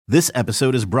This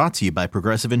episode is brought to you by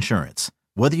Progressive Insurance.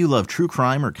 Whether you love true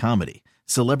crime or comedy,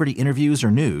 celebrity interviews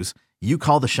or news, you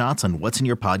call the shots on what's in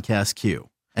your podcast queue.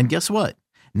 And guess what?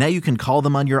 Now you can call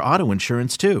them on your auto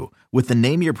insurance too with the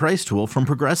Name Your Price tool from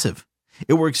Progressive.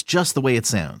 It works just the way it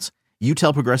sounds. You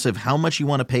tell Progressive how much you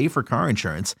want to pay for car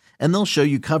insurance, and they'll show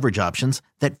you coverage options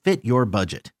that fit your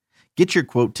budget. Get your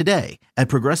quote today at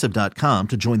Progressive.com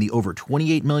to join the over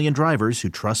 28 million drivers who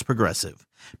trust Progressive.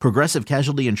 Progressive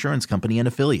Casualty Insurance Company and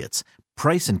Affiliates.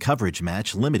 Price and coverage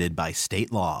match limited by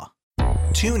state law.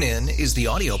 TuneIn is the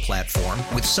audio platform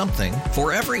with something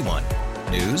for everyone.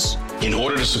 News. In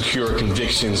order to secure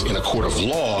convictions in a court of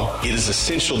law, it is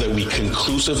essential that we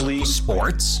conclusively.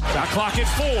 Sports. Got clock at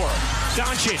 4.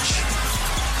 Doncic.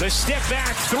 The step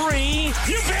back 3.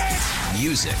 You bet.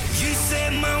 Music. You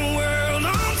set my world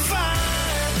on fire.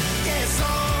 Yes,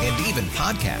 and even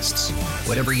podcasts.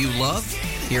 Whatever you love,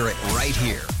 hear it right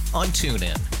here on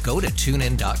TuneIn. Go to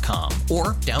TuneIn.com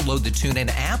or download the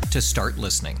TuneIn app to start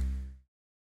listening.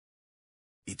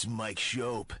 It's Mike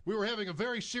Shope. We were having a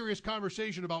very serious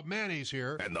conversation about mayonnaise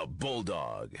here. And the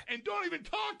Bulldog. And don't even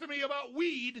talk to me about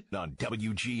weed. On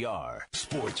WGR,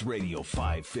 Sports Radio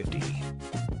 550.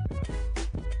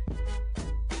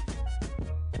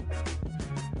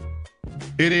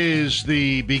 It is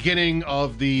the beginning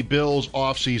of the Bills'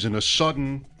 offseason. A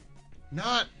sudden,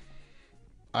 not,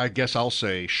 I guess I'll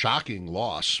say, shocking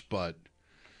loss, but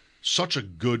such a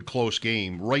good, close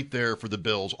game right there for the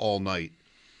Bills all night.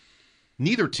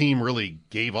 Neither team really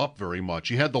gave up very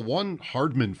much. You had the one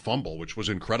Hardman fumble, which was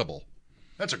incredible.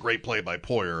 That's a great play by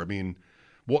Poyer. I mean,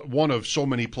 one of so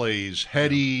many plays,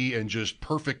 heady and just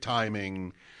perfect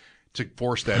timing to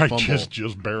force that fumble.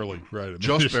 Just barely, right? I mean,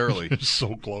 just barely. It's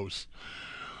so close.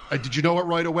 Did you know it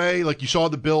right away? Like, you saw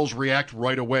the Bills react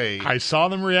right away. I saw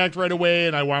them react right away,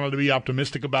 and I wanted to be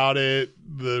optimistic about it.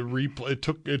 The replay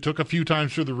it took a few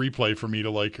times through the replay for me to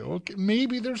okay,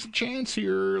 maybe there's a chance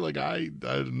here. Like I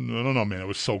don't know, man. It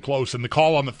was so close, and the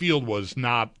call on the field was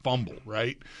not fumble,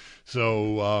 right?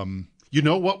 So you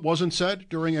know what wasn't said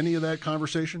during any of that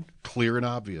conversation? Clear and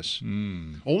obvious.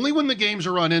 Only when the games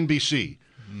are on NBC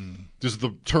does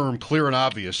the term clear and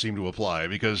obvious seem to apply,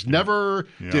 because never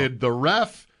did the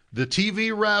ref, the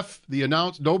TV ref, the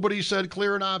announcer, nobody said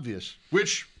clear and obvious.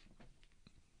 Which,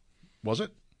 was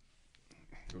it?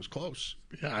 It was close.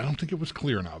 Yeah, I don't think it was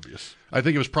clear and obvious. I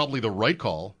think it was probably the right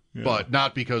call, but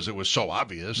not because it was so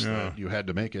obvious that you had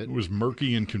to make it. It was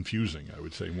murky and confusing, I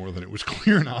would say, more than it was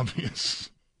clear and obvious.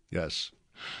 Yes.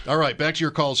 All right, back to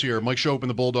your calls here. Mike Shope and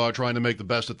the Bulldog trying to make the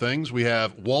best of things. We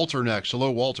have Walter next.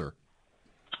 Hello, Walter.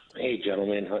 Hey,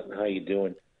 gentlemen. How you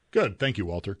doing? Good. Thank you,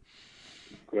 Walter.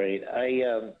 Great.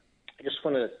 I just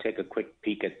want to take a quick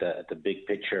peek at the big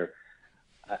picture.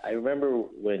 I remember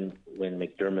when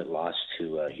McDermott lost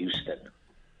to Houston.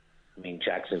 I mean,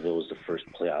 Jacksonville was the first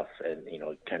playoff, and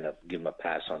kind of give him a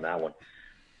pass on that one.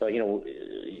 But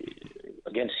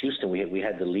against Houston, we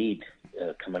had the lead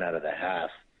coming out of the half,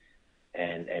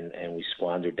 and we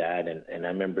squandered that. And I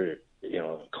remember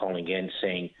calling in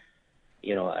saying,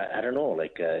 I don't know,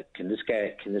 can this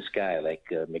guy like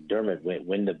McDermott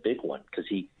win the big one? Because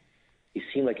he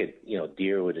seemed like a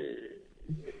deer with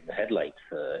a headlights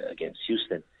against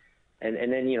Houston, and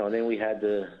then then we've had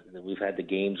the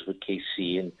games with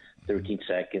KC in 13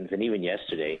 seconds, and even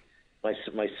yesterday,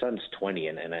 my son's 20,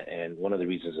 and one of the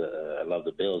reasons I love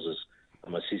the Bills is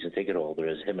I'm a season ticket holder,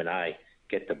 is him and I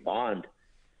get the bond,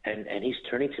 and he's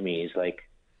turning to me, he's like,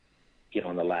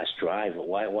 on the last drive,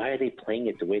 why are they playing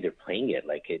it the way they're playing it?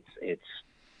 Like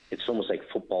it's almost like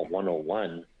football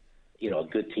 101. A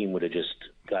good team would have just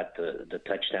got the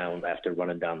touchdown after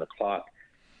running down the clock.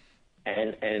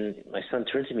 And my son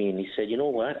turned to me and he said, "You know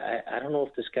what? I don't know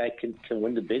if this guy can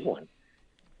win the big one."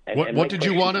 What did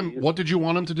you want him? What did you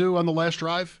want him to do on the last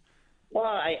drive? Well,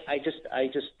 I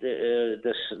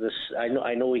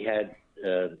know we had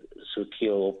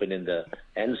Sukil open in the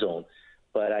end zone,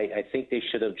 but I think they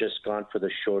should have just gone for the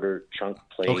shorter chunk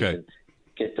plays and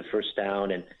get the first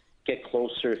down and get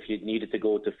closer if you needed to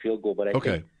go with the field goal. But I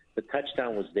think the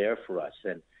touchdown was there for us,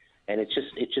 and it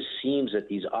just seems that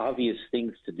these obvious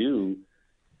things to do,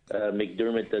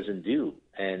 McDermott doesn't do.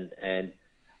 And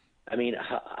I mean,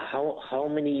 how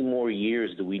many more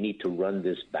years do we need to run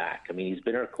this back? I mean, he's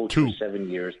been our coach for 7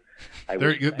 years.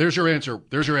 There's your answer.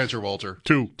 There's your answer, Walter.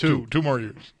 Two more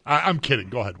years. I'm kidding.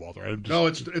 Go ahead, Walter. No,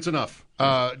 it's enough.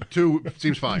 2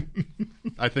 seems fine.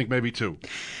 I think maybe 2.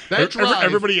 That drive,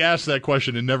 everybody asks that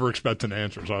question and never expects an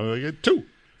answer. So I'm like, 2.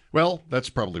 Well, that's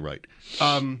probably right.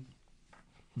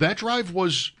 That drive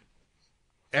was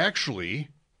actually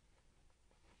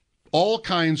all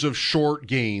kinds of short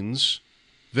gains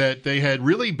that they had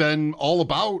really been all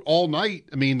about all night.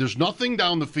 I mean, there's nothing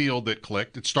down the field that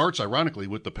clicked. It starts, ironically,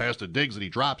 with the pass to Diggs that he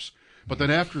drops. But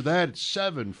then after that, it's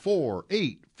 7, 4,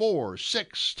 8, 4,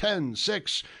 6, 10,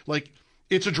 6. Like,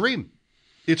 it's a dream.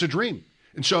 It's a dream.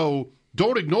 And so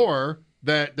don't ignore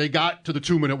that they got to the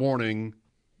 2-minute warning,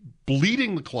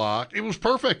 bleeding the clock. It was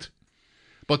perfect.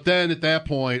 But then at that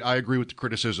point, I agree with the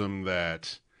criticism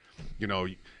that, you know,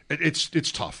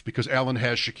 it's tough because Allen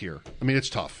has Shakir. I mean, it's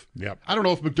tough. Yep. I don't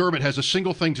know if McDermott has a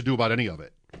single thing to do about any of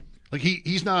it. Like,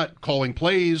 he's not calling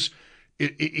plays.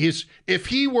 If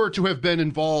he were to have been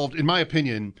involved, in my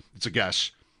opinion, it's a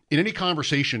guess, in any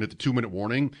conversation at the 2-minute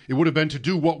warning, it would have been to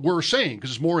do what we're saying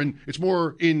because it's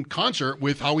more in concert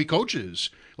with how he coaches.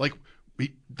 Like,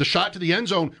 the shot to the end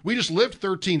zone, we just lived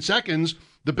 13 seconds.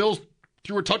 The Bills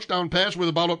threw a touchdown pass with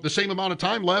about the same amount of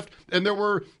time left, and there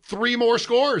were 3 more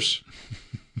scores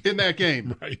in that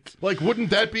game. Right. Like,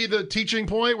 wouldn't that be the teaching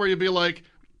point where you'd be like,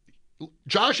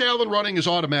 Josh Allen running is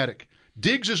automatic.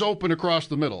 Diggs is open across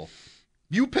the middle.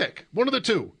 You pick one of the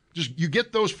two. Just you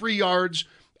get those free yards.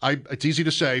 It's easy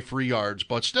to say free yards,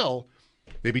 but still,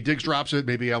 maybe Diggs drops it,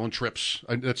 maybe Allen trips.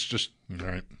 That's just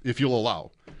right. If you'll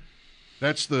allow.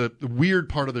 That's the weird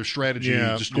part of their strategy,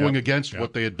 just going against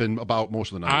what they had been about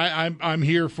most of the night. I'm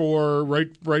here for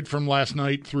right from last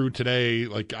night through today.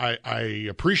 Like I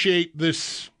appreciate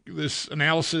this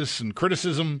analysis and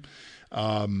criticism,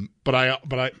 but I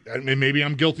mean, maybe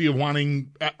I'm guilty of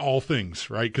wanting all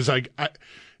things, right? Because I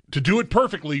to do it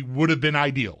perfectly would have been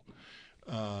ideal,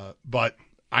 but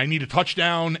I need a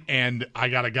touchdown and I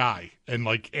got a guy, and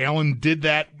like Allen did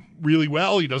that really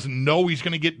well. He doesn't know he's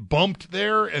going to get bumped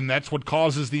there, and that's what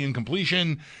causes the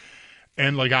incompletion.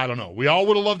 And, like, I don't know. We all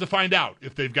would have loved to find out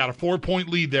if they've got a 4-point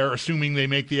lead there, assuming they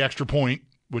make the extra point,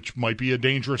 which might be a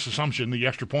dangerous assumption. The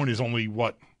extra point is only,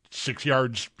 6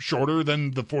 yards shorter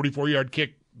than the 44-yard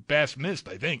kick Bass missed,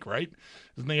 I think, right?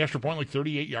 Isn't the extra point like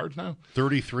 38 yards now?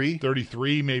 33?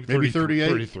 33, maybe 38?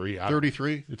 33.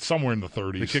 33? It's somewhere in the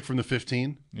 30s. The kick from the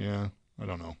 15? Yeah, I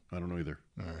don't know. I don't know either.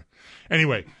 All right.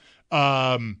 Anyway,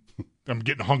 I'm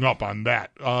getting hung up on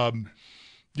that.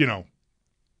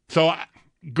 So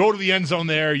go to the end zone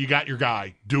there. You got your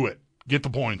guy. Do it. Get the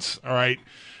points. All right.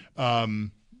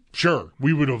 Sure,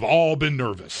 we would have all been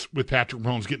nervous with Patrick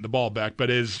Mahomes getting the ball back. But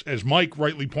as Mike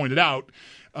rightly pointed out,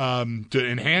 to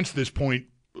enhance this point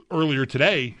earlier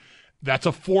today, that's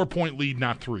a 4-point lead,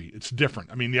 not 3. It's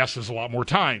different. I mean, yes, there's a lot more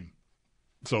time.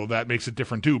 So that makes it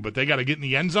different too. But they got to get in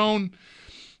the end zone.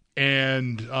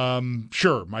 And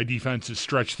sure, my defense is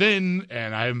stretched thin,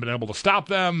 and I haven't been able to stop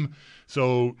them.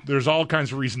 So there's all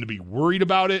kinds of reason to be worried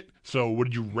about it. So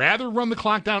would you rather run the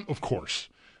clock down? Of course.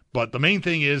 But the main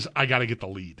thing is I got to get the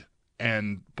lead.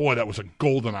 And, boy, that was a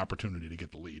golden opportunity to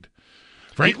get the lead.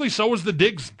 Frankly, so was the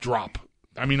Diggs drop.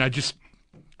 I mean, I've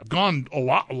gone a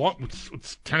lot.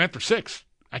 It's 10 after 6.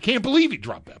 I can't believe he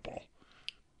dropped that ball.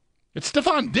 It's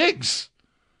Stephon Diggs.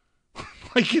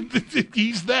 Like,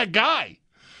 he's that guy.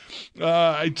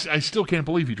 I still can't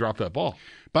believe he dropped that ball.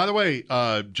 By the way,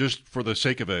 just for the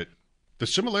sake of it, the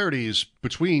similarities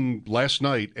between last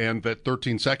night and that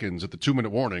 13 seconds at the 2-minute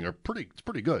warning are pretty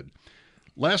good.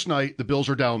 Last night, the Bills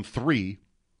are down 3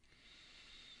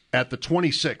 at the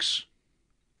 26,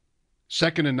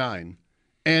 2nd and 9.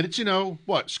 And it's,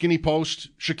 skinny post,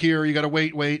 Shakir, you got to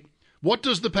wait. What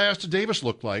does the pass to Davis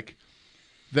look like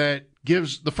that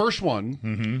gives the first one?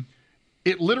 Mm-hmm.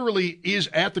 It literally is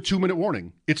at the 2-minute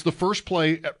warning. It's the first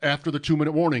play after the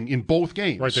 2-minute warning in both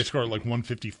games. Right, they scored like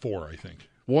 154, I think.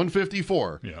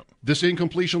 154. Yeah. This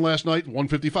incompletion last night,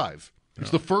 155.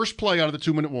 It's the first play out of the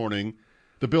 2-minute warning.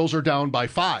 The Bills are down by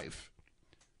 5.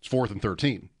 It's 4th and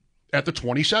 13. At the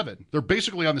 27. They're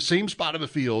basically on the same spot of the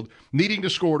field, needing to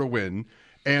score to win.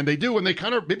 And they do, and they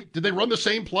kind of, did they run the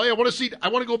same play? I want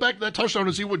to go back to that touchdown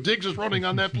and see what Diggs is running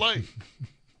on that play.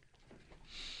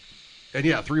 And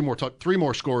yeah, 3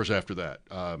 more scores after that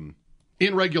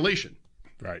in regulation.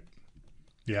 Right.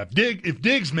 Yeah. If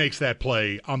Diggs makes that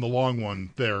play on the long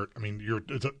one, there. I mean,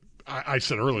 I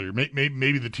said earlier,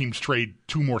 maybe the teams trade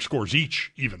 2 more scores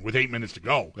each, even with 8 minutes to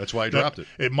go. That's why he dropped it.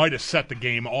 It might have set the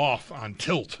game off on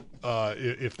tilt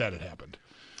if that had happened.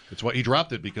 That's why he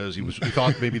dropped it, because he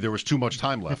thought maybe there was too much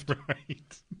time left. Right.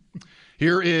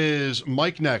 Here is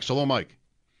Mike next. Hello, Mike.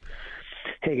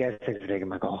 Hey guys, thanks for taking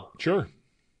my call. Sure.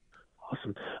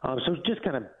 Awesome. So just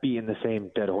kind of beating the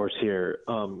same dead horse here.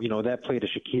 That play to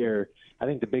Shakir, I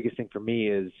think the biggest thing for me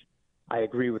is I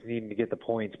agree with needing to get the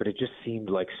points, but it just seemed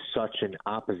like such an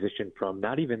opposition from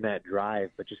not even that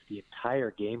drive, but just the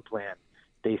entire game plan.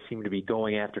 They seem to be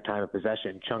going after time of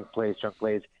possession, chunk plays.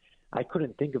 I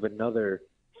couldn't think of another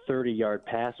 30-yard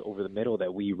pass over the middle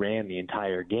that we ran the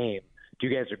entire game Do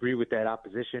you guys agree with that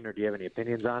opposition, or do you have any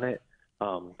opinions on it?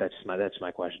 That's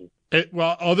my question.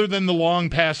 Well, other than the long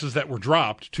passes that were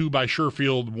dropped, 2 by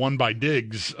Sherfield, 1 by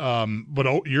Diggs,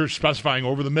 but you're specifying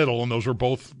over the middle, and those were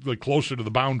both closer to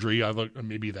the boundary.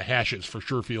 Maybe the hashes for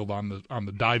Sherfield on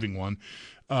the diving one.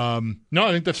 No,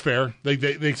 I think that's fair.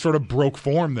 They sort of broke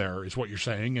form there, is what you're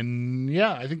saying, and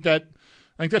yeah, I think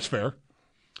that's fair.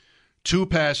 2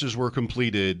 passes were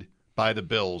completed by the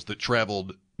Bills that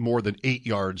traveled more than 8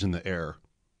 yards in the air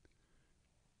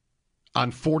on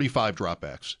 45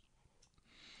 dropbacks.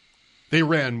 They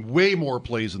ran way more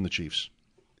plays than the Chiefs.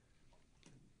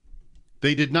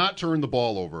 They did not turn the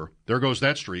ball over. There goes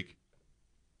that streak.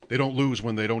 They don't lose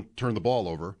when they don't turn the ball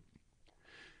over.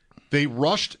 They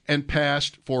rushed and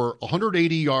passed for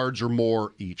 180 yards or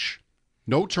more each.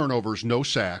 No turnovers, no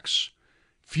sacks,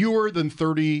 fewer than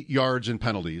 30 yards in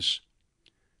penalties,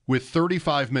 with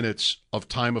 35 minutes of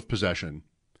time of possession,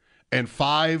 and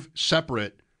 5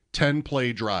 separate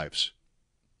 10-play drives.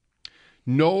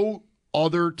 No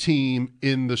other team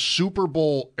in the Super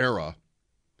Bowl era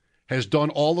has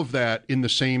done all of that in the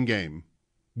same game,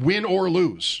 win or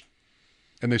lose,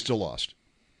 and they still lost.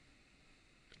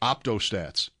 Opto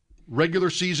stats,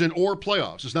 regular season or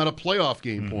playoffs. It's not a playoff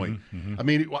game point. I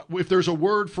mean, if there's a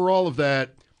word for all of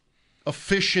that,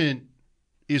 efficient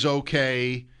is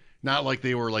okay. Not like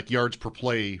they were like yards per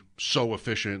play so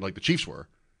efficient like the Chiefs were,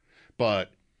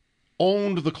 but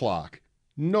owned the clock.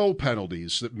 No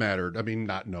penalties that mattered. I mean,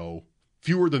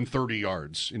 fewer than 30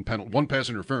 yards in penalty. 1 pass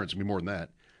interference would be more than that.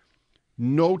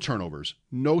 No turnovers,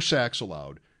 no sacks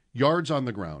allowed, yards on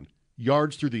the ground,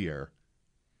 yards through the air,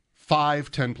 5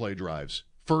 10-play drives.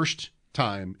 First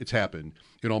time it's happened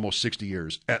in almost 60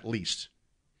 years, at least.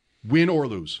 Win or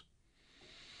lose.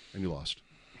 And you lost.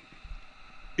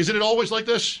 Isn't it always like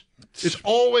this? It's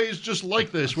always just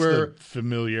like this, where the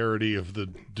familiarity of the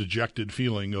dejected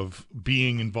feeling of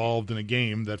being involved in a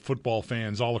game that football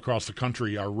fans all across the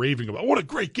country are raving about. What a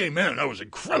great game, man! That was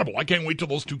incredible. I can't wait till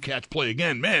those 2 cats play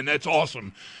again, man. That's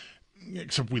awesome.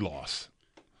 Except we lost.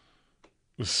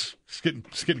 It's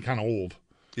getting kind of old.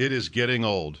 It is getting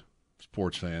old,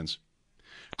 sports fans.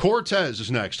 Cortez is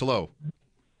next. Hello.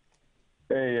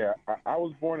 Hey, I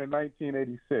was born in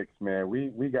 1986, man.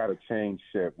 We got to change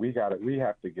shit. We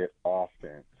have to get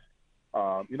offense.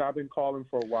 I've been calling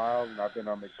for a while, and I've been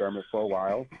on McDermott for a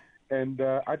while, and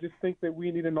I just think that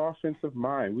we need an offensive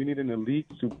mind. We need an elite,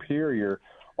 superior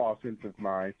offensive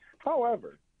mind.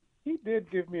 However, he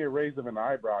did give me a raise of an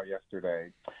eyebrow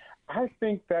yesterday. I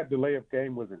think that delay of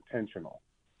game was intentional.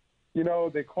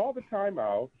 They call the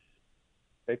timeout.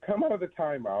 They come out of the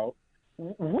timeout.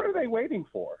 What are they waiting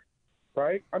for?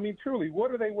 Right? I mean, truly,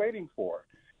 what are they waiting for?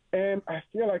 And I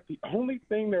feel like the only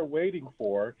thing they're waiting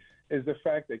for is the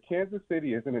fact that Kansas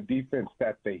City is in a defense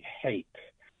that they hate,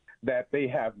 that they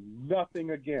have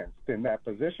nothing against in that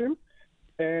position.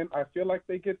 And I feel like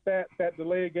they get that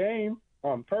delay of game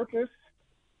on purpose.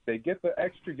 They get the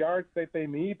extra yards that they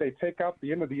need. They take out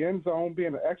the end of the end zone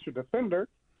being an extra defender.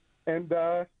 And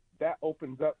that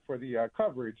opens up for the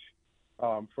coverage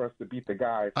for us to beat the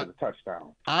guy for the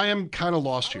touchdown. I am kind of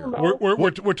lost here.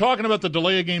 We're talking about the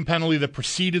delay of game penalty that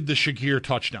preceded the Shakir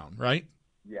touchdown, right?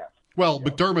 Yes. Well,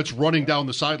 McDermott's running down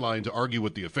the sideline to argue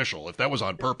with the official. If that was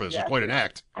on purpose, it's quite an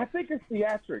act. I think it's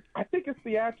theatrics. I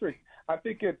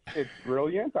think it's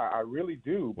brilliant. I really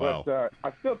do. Wow. But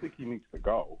I still think he needs to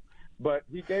go. But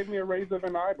he gave me a raise of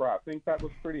an eyebrow. I think that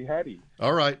was pretty heady.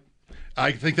 All right.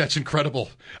 I think that's incredible.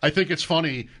 I think it's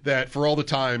funny that for all the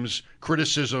times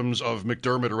criticisms of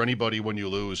McDermott or anybody when you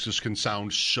lose just can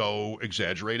sound so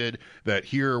exaggerated that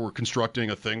here we're constructing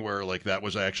a thing where like that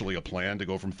was actually a plan to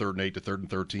go from 3rd and 8 to 3rd and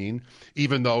 13,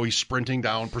 even though he's sprinting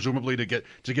down presumably to get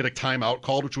a timeout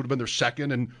called, which would have been their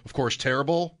second and of course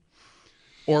terrible.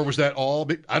 Or was that all?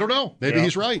 I don't know. Maybe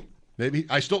he's right. Maybe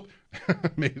I still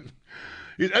maybe.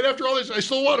 And after all this, I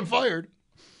still want him fired.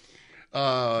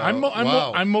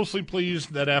 I'm mostly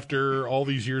pleased that after all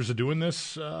these years of doing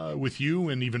this with you,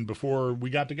 and even before we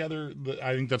got together,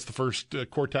 I think that's the first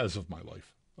Cortez of my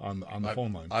life on the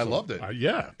phone line. I loved it.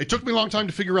 Yeah, it took me a long time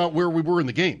to figure out where we were in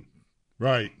the game.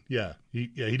 Right. Yeah. He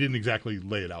didn't exactly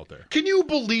lay it out there. Can you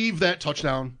believe that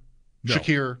touchdown, no.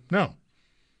 Shakir?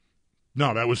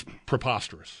 No, that was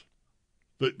preposterous.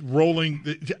 The rolling,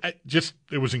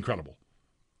 it was incredible.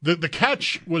 The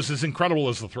catch was as incredible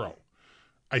as the throw.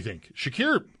 I think.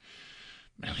 Shakir,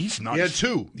 man, he's nuts. He had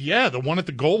 2. Yeah, the one at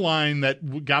the goal line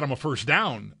that got him a first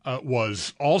down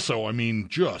was also,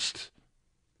 just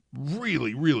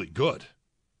really, really good.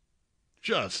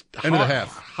 Just end of the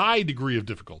half. High degree of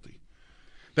difficulty.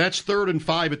 That's 3rd and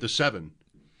 5 at the 7.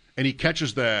 And he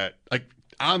catches that, like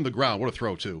on the ground. What a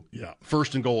throw, too. Yeah.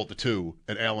 First and goal at the 2,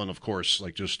 and Allen, of course,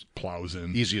 like just plows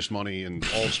in. Easiest money in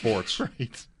all sports.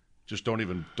 Right. Just don't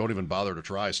even bother to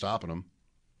try stopping him.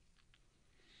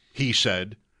 He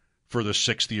said, for the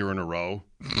 6th year in a row,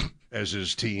 as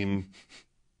his team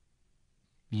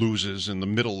loses in the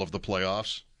middle of the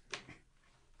playoffs.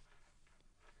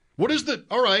 What is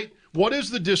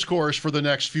the discourse for the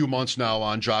next few months now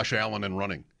on Josh Allen and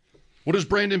running? What is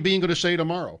Brandon Beane going to say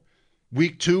tomorrow?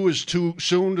 Week 2 is too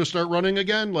soon to start running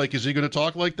again? Like, is he going to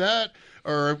talk like that?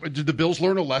 Or did the Bills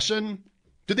learn a lesson?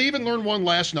 Did they even learn one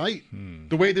last night?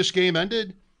 The way this game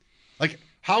ended? Like,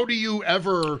 how do you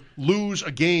ever lose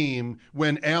a game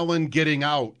when Allen getting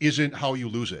out isn't how you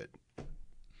lose it?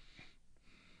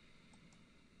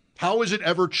 How is it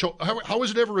ever how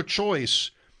is it ever a choice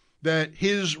that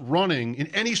his running in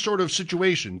any sort of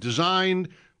situation, designed,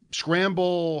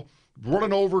 scramble,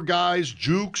 running over guys,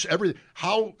 jukes, everything,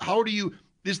 how do you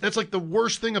that's like the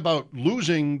worst thing about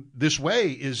losing this way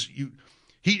is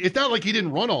it's not like he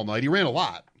didn't run all night. He ran a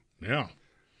lot. Yeah.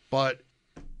 But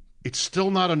it's still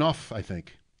not enough, I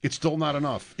think. It's still not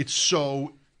enough. It's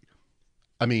so,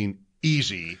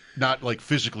 easy. Not like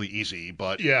physically easy,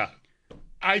 but... Yeah.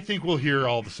 I think we'll hear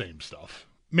all the same stuff.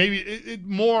 Maybe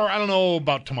more, I don't know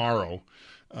about tomorrow.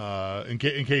 In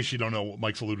case you don't know what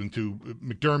Mike's alluding to,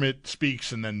 McDermott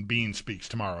speaks and then Beane speaks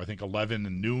tomorrow. I think 11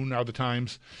 and noon are the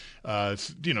times.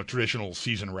 It's, traditional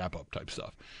season wrap-up type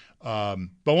stuff.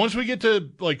 But once we get to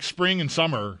like spring and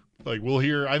summer, like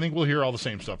I think we'll hear all the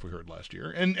same stuff we heard last year.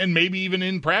 And maybe even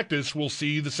in practice, we'll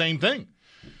see the same thing,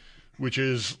 which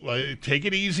is take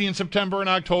it easy in September and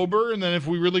October. And then if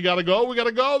we really got to go,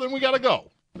 then we got to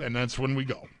go. And that's when we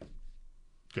go.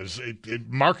 Because it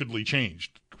markedly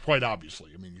changed, quite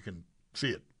obviously. You can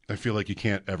see it. I feel like you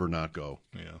can't ever not go.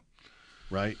 Yeah.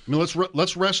 Right?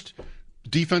 Let's rest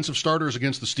defensive starters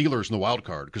against the Steelers in the wild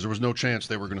card because there was no chance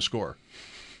they were going to score.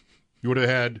 You would have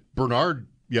had Bernard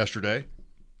yesterday.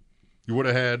 You would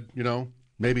have had,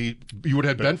 maybe you would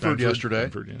have had Benford yesterday.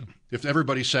 Yeah. If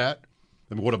everybody sat,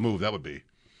 what a move that would be.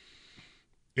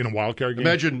 In a wild card game?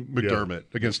 Imagine McDermott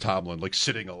against Tomlin, like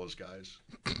sitting all his guys.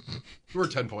 We're a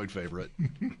 10-point favorite.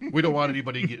 We don't want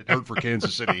anybody to get hurt for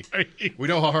Kansas City. Right. We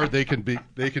know how hard they can be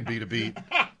to beat.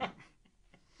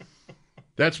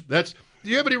 That's. Do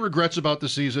you have any regrets about the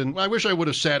season? I wish I would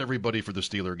have sat everybody for the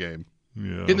Steeler game.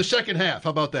 Yeah. In the second half. How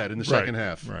about that? In the second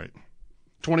half. Right.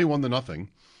 21-0.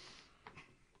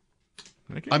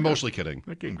 I'm mostly kidding.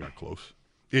 That game got close.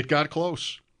 It got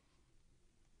close.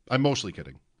 I'm mostly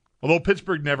kidding. Although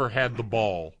Pittsburgh never had the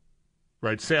ball,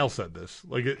 right? Sale said this.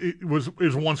 Like it was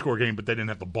a one-score game, but they didn't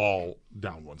have the ball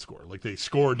down one score. Like they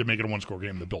scored to make it a one-score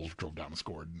game. The Bills drove down and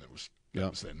scored, and that was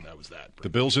that. The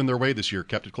Bills in their way this year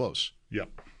kept it close.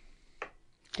 Yep.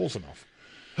 Close enough.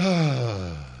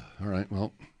 All right.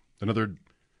 Well, another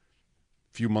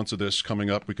few months of this coming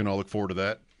up. We can all look forward to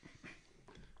that.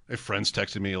 I have friends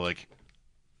texting me like,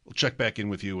 "We'll check back in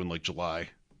with you in like July."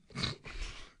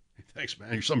 Thanks,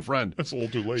 man. You're some friend. That's a little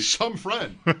too late. Some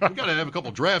friend. We got to have a couple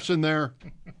drafts in there.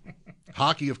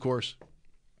 Hockey, of course.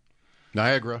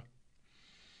 Niagara.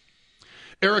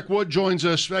 Eric Wood joins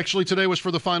us. Actually, today was for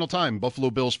the final time. Buffalo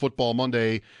Bills Football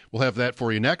Monday. We'll have that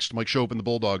for you next. Mike Shope and the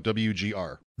Bulldog,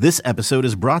 WGR. This episode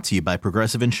is brought to you by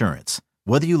Progressive Insurance.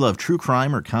 Whether you love true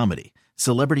crime or comedy,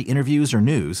 celebrity interviews or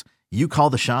news, you call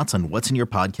the shots on what's in your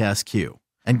podcast queue.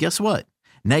 And guess what?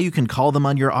 Now you can call them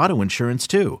on your auto insurance,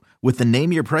 too, with the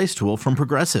Name Your Price tool from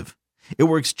Progressive. It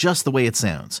works just the way it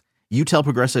sounds. You tell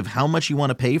Progressive how much you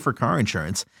want to pay for car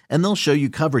insurance, and they'll show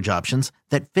you coverage options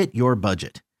that fit your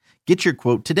budget. Get your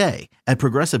quote today at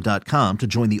Progressive.com to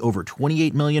join the over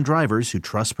 28 million drivers who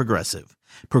trust Progressive.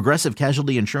 Progressive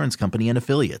Casualty Insurance Company and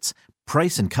Affiliates.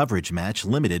 Price and coverage match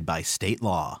limited by state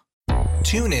law.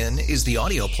 TuneIn is the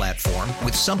audio platform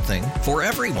with something for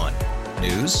everyone.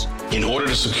 News. In order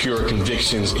to secure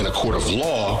convictions in a court of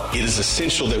law, it is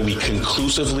essential that we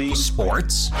conclusively.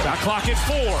 Sports. Got clock at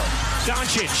 4.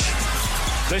 Doncic.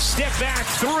 The step back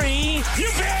 3.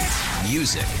 You bet.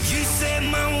 Music. You set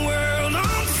my world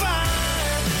on fire.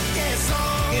 Yes,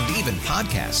 and even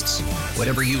podcasts.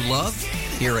 Whatever you love,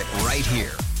 hear it right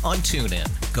here on TuneIn.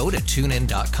 Go to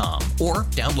TuneIn.com or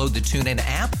download the TuneIn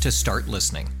app to start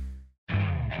listening.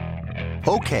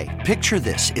 Okay, picture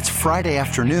this. It's Friday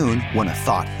afternoon when a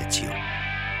thought hits you.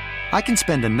 I can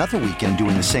spend another weekend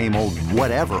doing the same old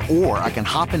whatever, or I can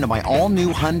hop into my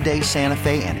all-new Hyundai Santa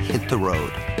Fe and hit the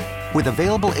road. With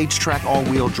available H-Track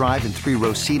all-wheel drive and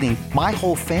 3-row seating, my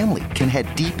whole family can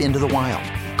head deep into the wild.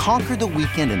 Conquer the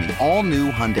weekend in the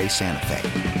all-new Hyundai Santa Fe.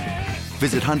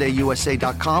 Visit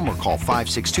HyundaiUSA.com or call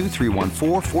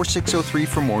 562-314-4603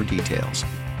 for more details.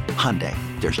 Hyundai,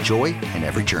 there's joy in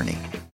every journey.